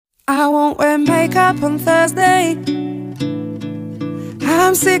I won't wear makeup on Thursday.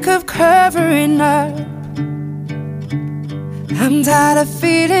 I'm sick of covering up. I'm tired of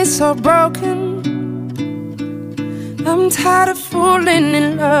feeling so broken. I'm tired of falling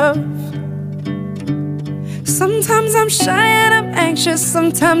in love. Sometimes I'm shy and I'm anxious.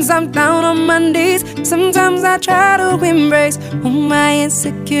 Sometimes I'm down on my knees. Sometimes I try to embrace all my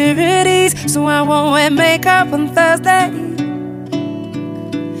insecurities. So I won't wear makeup on Thursday,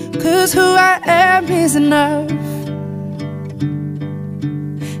 'cause who I am is enough.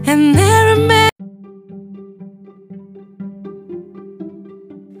 And there are many.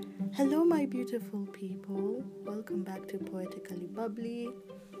 Hello my beautiful people, welcome back to Poetically Bubbly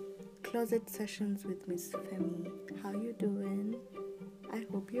Closet Sessions with Miss Femi. How you doing? I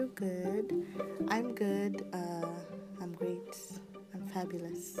hope you're good. I'm good. I'm great. I'm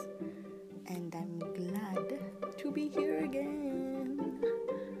fabulous. And I'm glad to be here again.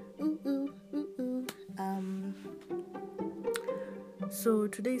 Ooh, ooh, ooh, ooh. So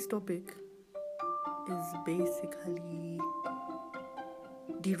today's topic is basically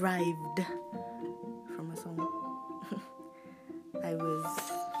derived from a song. I was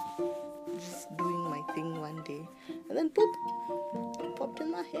just doing my thing one day and then poop, it popped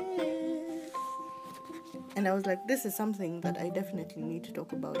in my head. And I was like, this is something that I definitely need to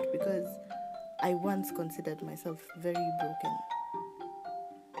talk about, because I once considered myself very broken.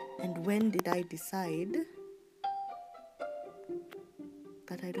 And when did I decide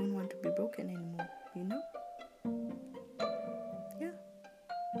that I don't want to be broken anymore, you know? Yeah.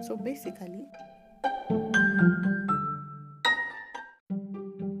 So basically,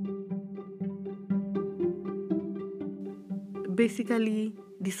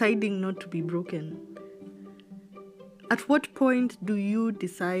 deciding not to be broken. At what point do you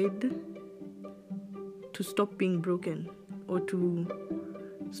decide to stop being broken, or to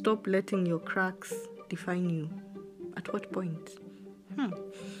stop letting your cracks define you? At what point?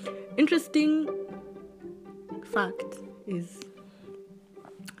 Interesting fact is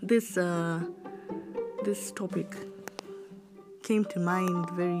this topic came to mind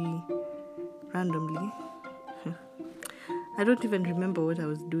very randomly. I don't even remember what I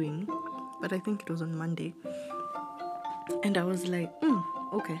was doing, but I think it was on Monday. And I was like,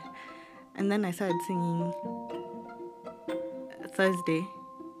 okay. And then I started singing Thursday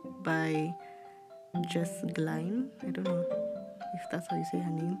by Jess Glynne. I don't know if that's how you say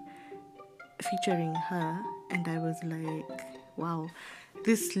her name. Featuring her. And I was like, wow,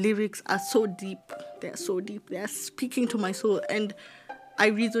 these lyrics are so deep. They're so deep. They're speaking to my soul. And I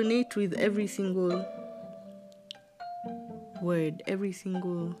resonate with every single word, every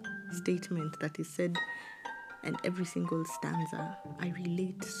single statement that is said, and every single stanza. I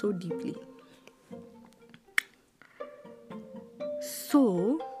relate so deeply.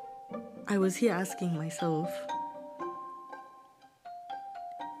 So I was here asking myself,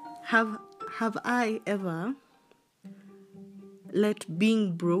 have I ever let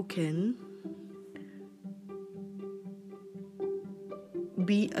being broken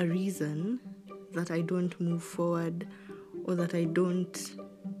be a reason that I don't move forward, or that I don't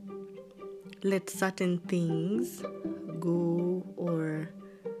let certain things go? Or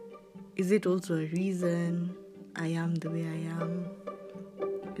is it also a reason I am the way I am?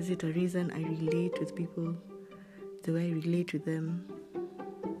 Is it a reason I relate with people the way I relate with them?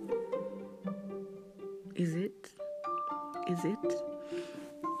 Is it?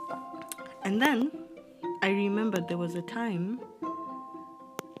 And then I remembered there was a time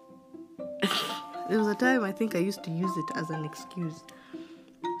I think I used to use it as an excuse.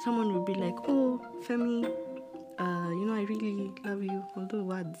 Someone would be like, oh, Femi, I really love you, although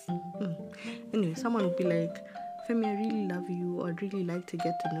words. Anyway, someone would be like, Femi, I really love you, or I'd really like to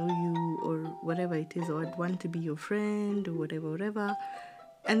get to know you, or whatever it is, or I'd want to be your friend, or whatever.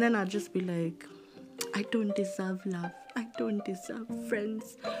 And then I'd just be like, I don't deserve love. I don't deserve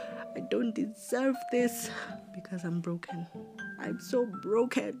friends. I don't deserve this, because I'm broken. I'm so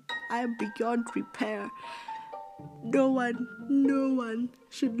broken. I am beyond repair. No one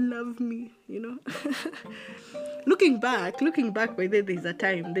should love me, you know. Looking back, by then there's a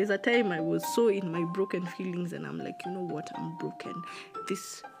time I was so in my broken feelings, and I'm like, you know what, I'm broken.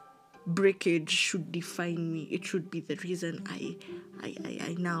 This breakage should define me. It should be the reason I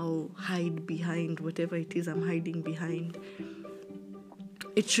now hide behind whatever it is I'm hiding behind.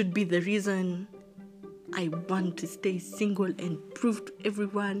 It should be the reason I want to stay single and prove to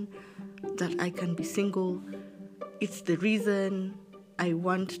everyone that I can be single. It's the reason I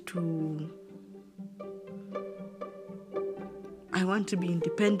want to be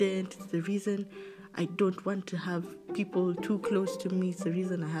independent. It's the reason I don't want to have people people too close to me. It's the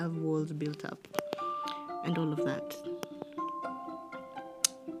reason I have walls built up and all of that.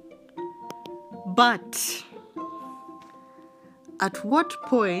 But at what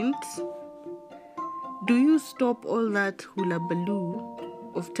point do you stop all that hula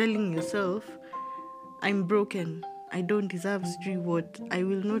baloo of telling yourself, I'm broken, I don't deserve what, I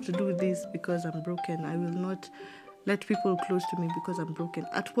will not do this because I'm broken, I will not let people close to me because I'm broken?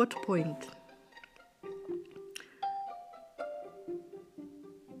 At what point?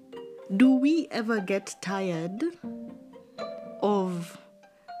 Do we ever get tired of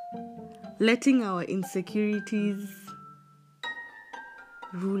letting our insecurities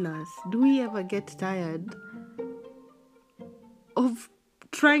rule us? Do we ever get tired of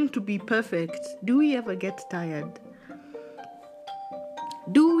trying to be perfect? Do we ever get tired?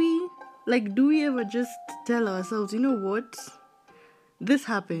 Do we ever just tell ourselves, you know what? This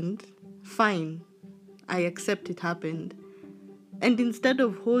happened. Fine. I accept it happened. And instead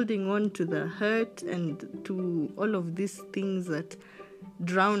of holding on to the hurt and to all of these things that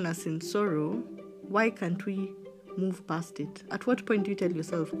drown us in sorrow, why can't we move past it? At what point do you tell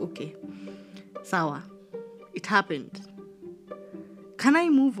yourself, okay, sawa, it happened. Can I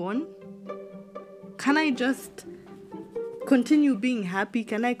move on? Can I just continue being happy?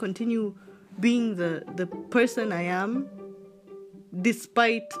 Can I continue being the person I am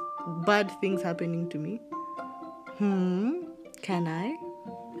despite bad things happening to me? Can I?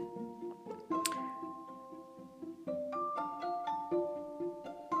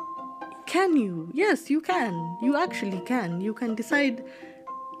 Can you? Yes, you can. You actually can. You can decide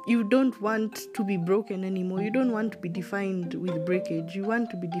you don't want to be broken anymore. You don't want to be defined with breakage. You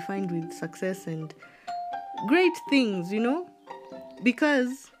want to be defined with success and great things,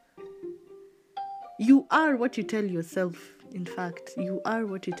 because you are what you tell yourself. In fact, you are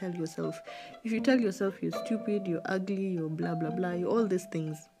what you tell yourself. If you tell yourself you're stupid, you're ugly, you're blah, blah, blah, you're all these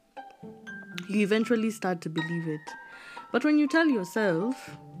things, you eventually start to believe it. But when you tell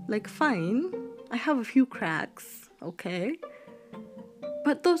yourself, like, fine, I have a few cracks, okay?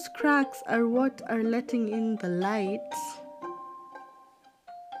 But those cracks are what are letting in the light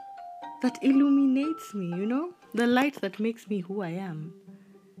that illuminates me, the light that makes me who I am.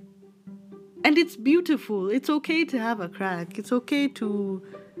 And it's beautiful. It's okay to have a crack. It's okay to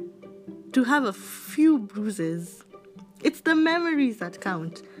have a few bruises. It's the memories that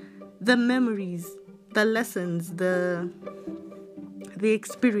count. The memories, the lessons, the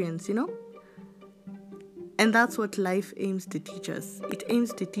experience, And that's what life aims to teach us. It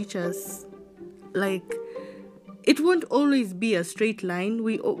aims to teach us, like, it won't always be a straight line.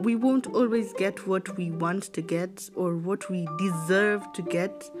 We won't always get what we want to get or what we deserve to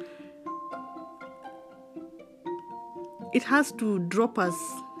get. It has to drop us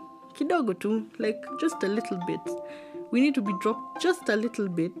kidogo tu, like just a little bit. We need to be dropped just a little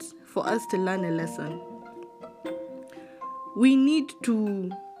bit for us to learn a lesson. We need to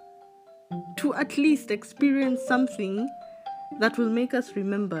at least experience something that will make us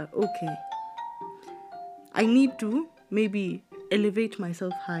remember, okay, I need to maybe elevate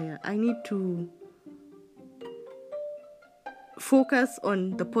myself higher. I need to focus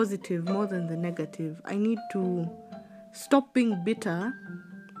on the positive more than the negative. I need to stop being bitter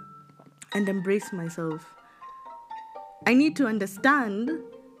and embrace myself. I need to understand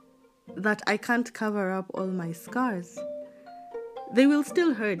that I can't cover up all my scars. They will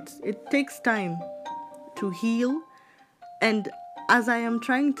still hurt. It takes time to heal. And as I am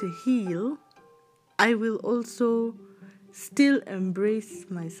trying to heal, I will also still embrace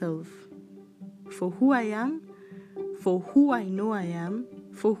myself for who I am, for who I know I am,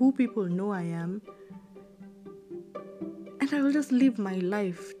 for who people know I am. And I will just live my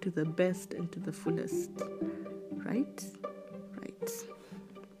life to the best and to the fullest. Right? Right.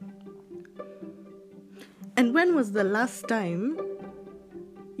 And when was the last time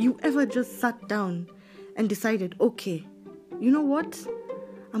you ever just sat down and decided, okay, you know what?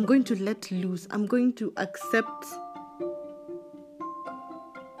 I'm going to let loose. I'm going to accept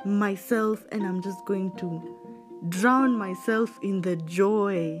myself and I'm just going to drown myself in the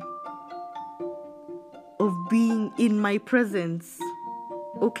joy of being in my presence.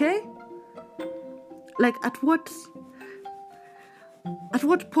 Okay? Like, at what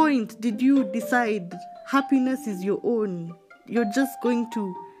point did you decide happiness is your own? You're just going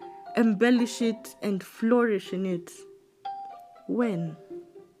to embellish it and flourish in it. When?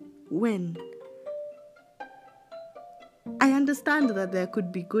 I understand that there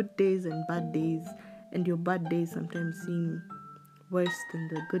could be good days and bad days, and your bad days sometimes seem worse than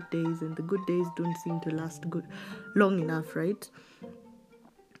the good days, and the good days don't seem to last long enough, right?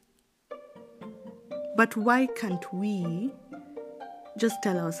 But why can't we just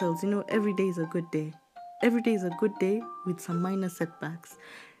tell ourselves, every day is a good day. Every day is a good day with some minor setbacks.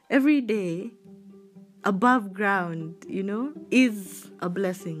 Every day above ground, is a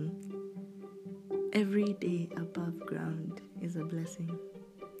blessing. Every day above ground is a blessing.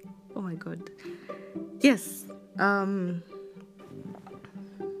 Oh my God. Yes.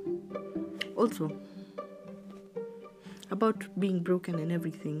 Also, about being broken and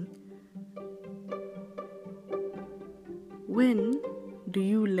everything. When do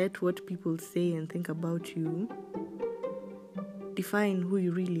you let what people say and think about you define who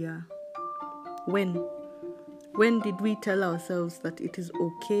you really are? When did we tell ourselves that it is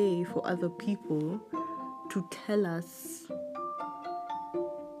okay for other people to tell us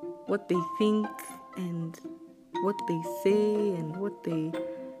what they think and what they say and what they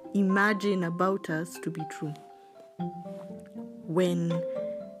imagine about us to be true? When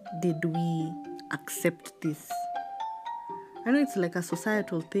did we accept this? I know it's like a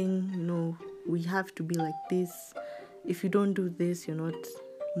societal thing, we have to be like this. If you don't do this, you're not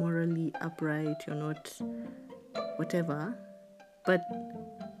morally upright, you're not whatever. But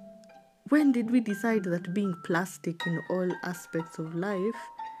when did we decide that being plastic in all aspects of life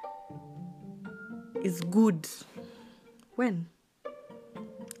is good? When?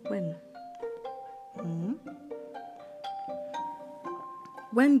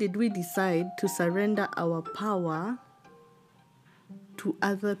 When did we decide to surrender our power to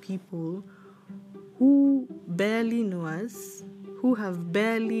other people who barely know us, who have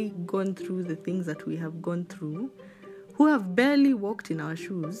barely gone through the things that we have gone through, who have barely walked in our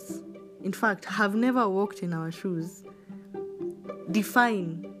shoes, in fact, have never walked in our shoes,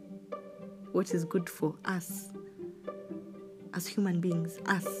 define what is good for us as human beings,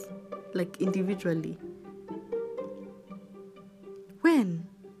 us, like individually? When?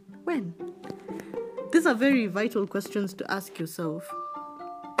 These are very vital questions to ask yourself,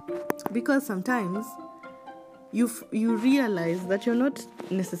 because sometimes you realize that you're not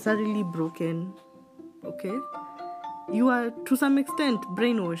necessarily broken, okay? You are, to some extent,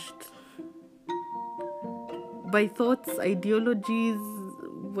 brainwashed by thoughts, ideologies,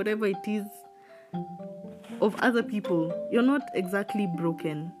 whatever it is, of other people. You're not exactly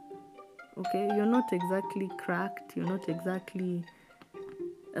broken, okay? You're not exactly cracked. You're not exactly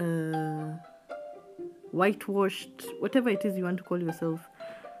whitewashed, whatever it is you want to call yourself.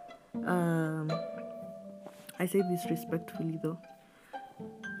 I say this respectfully though.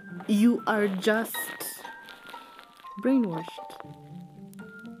 You are just brainwashed.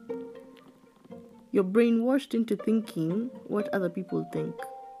 You're brainwashed into thinking what other people think.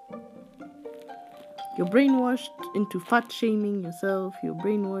 You're brainwashed into fat shaming yourself. You're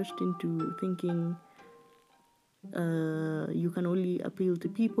brainwashed into thinking you can only appeal to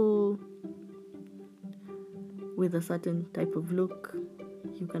people with a certain type of look.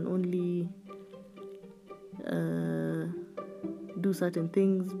 You can only do certain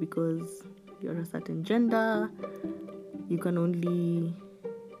things because you're a certain gender. You can only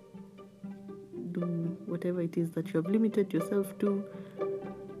do whatever it is that you have limited yourself to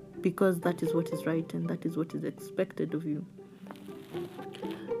because that is what is right and that is what is expected of you.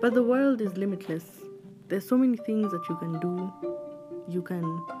 But the world is limitless. There's so many things that you can do. You can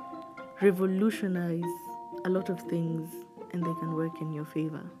revolutionize a lot of things and they can work in your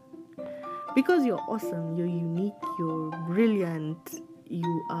favor. Because you're awesome, you're unique, you're brilliant,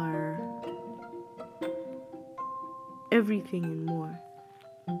 you are everything and more.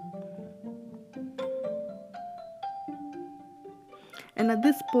 And at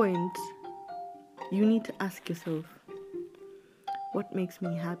this point, you need to ask yourself, what makes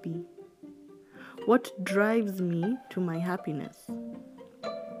me happy? What drives me to my happiness?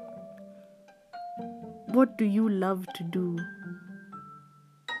 What do you love to do?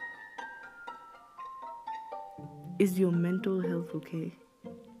 Is your mental health okay?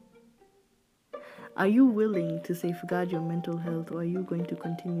 Are you willing to safeguard your mental health, or are you going to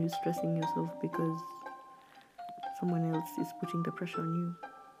continue stressing yourself because someone else is putting the pressure on you?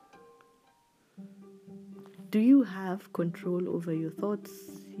 Do you have control over your thoughts,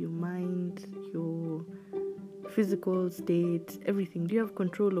 your mind, your physical state, everything? Do you have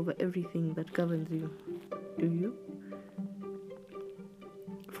control over everything that governs you? Do you?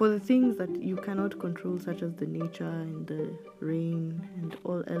 For the things that you cannot control, such as the nature and the rain and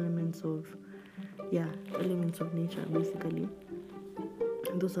all elements of nature, basically,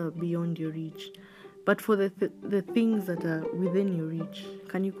 those are beyond your reach. But for the things that are within your reach,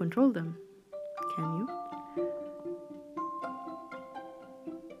 can you control them? Can you?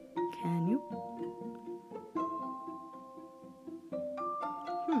 Can you?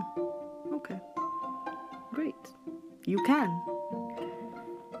 Okay. You can.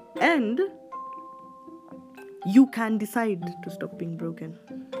 And you can decide to stop being broken.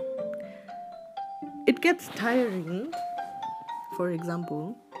 It gets tiring, for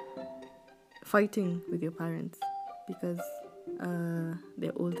example, fighting with your parents because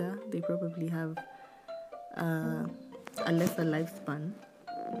they're older, they probably have a lesser lifespan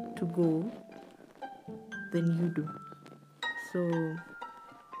to go than you do. So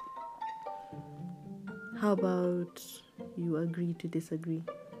how about you agree to disagree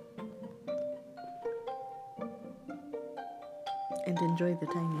and enjoy the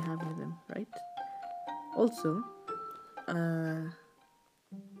time you have with them, right? Also,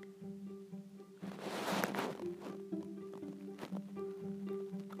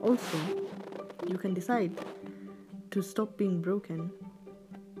 you can decide to stop being broken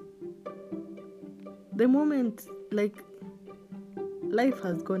the moment, like, life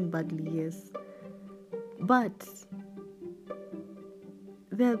has gone badly, yes, but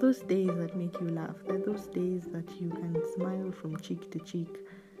there are those days that make you laugh. There are those days that you can smile from cheek to cheek,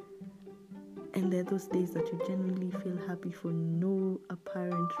 and there are those days that you genuinely feel happy for no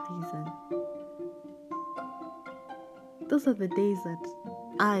apparent reason. Those are the days that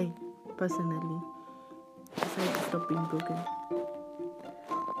I personally decide to stop being broken.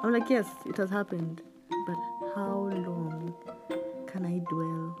 I'm like, yes, it has happened, but how long can I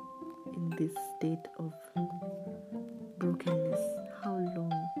dwell in this state of brokenness? How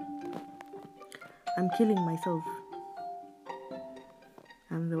long? I'm killing myself.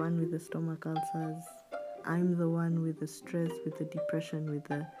 I'm the one with the stomach ulcers. I'm the one with the stress, with the depression, with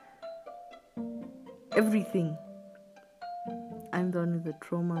the everything. I'm the one with the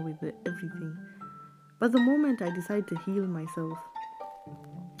trauma, with the everything. But the moment I decide to heal myself,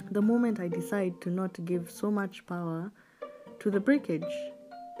 the moment I decide to not give so much power to the breakage,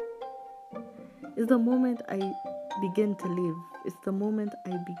 is the moment I begin to live. It's the moment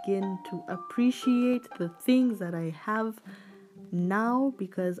I begin to appreciate the things that I have now,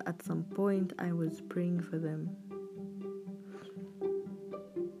 because at some point I was praying for them.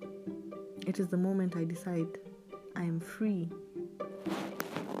 It is the moment I decide I am free.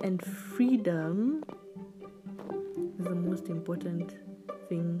 And freedom is the most important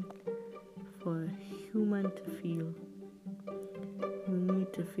thing for a human to feel. You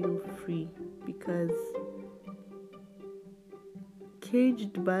need to feel free, because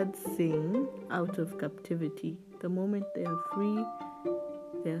caged birds sing out of captivity. The moment they are free,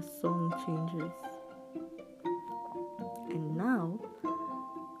 their song changes. And now,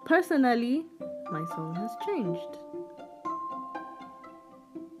 personally, my song has changed.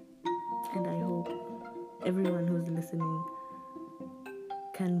 And I hope everyone who's listening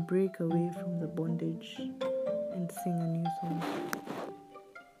can break away from the bondage and sing a new song.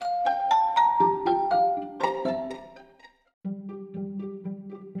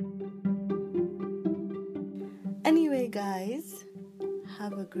 Anyway, guys,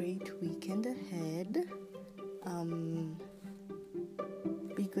 have a great weekend ahead.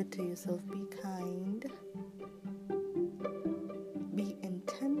 Be good to yourself, be kind, be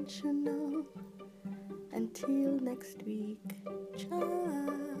intentional. Until next week, ciao.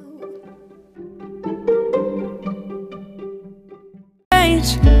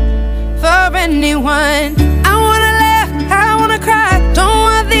 For anyone, I wanna laugh, I wanna cry. Don't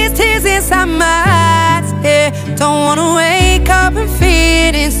want these tears inside my eyes. Yeah, don't wanna wake up and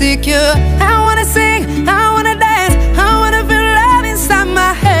feel insecure. I wanna sing, I wanna dance, I wanna feel love inside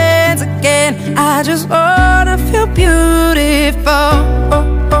my hands again. I just wanna feel beautiful.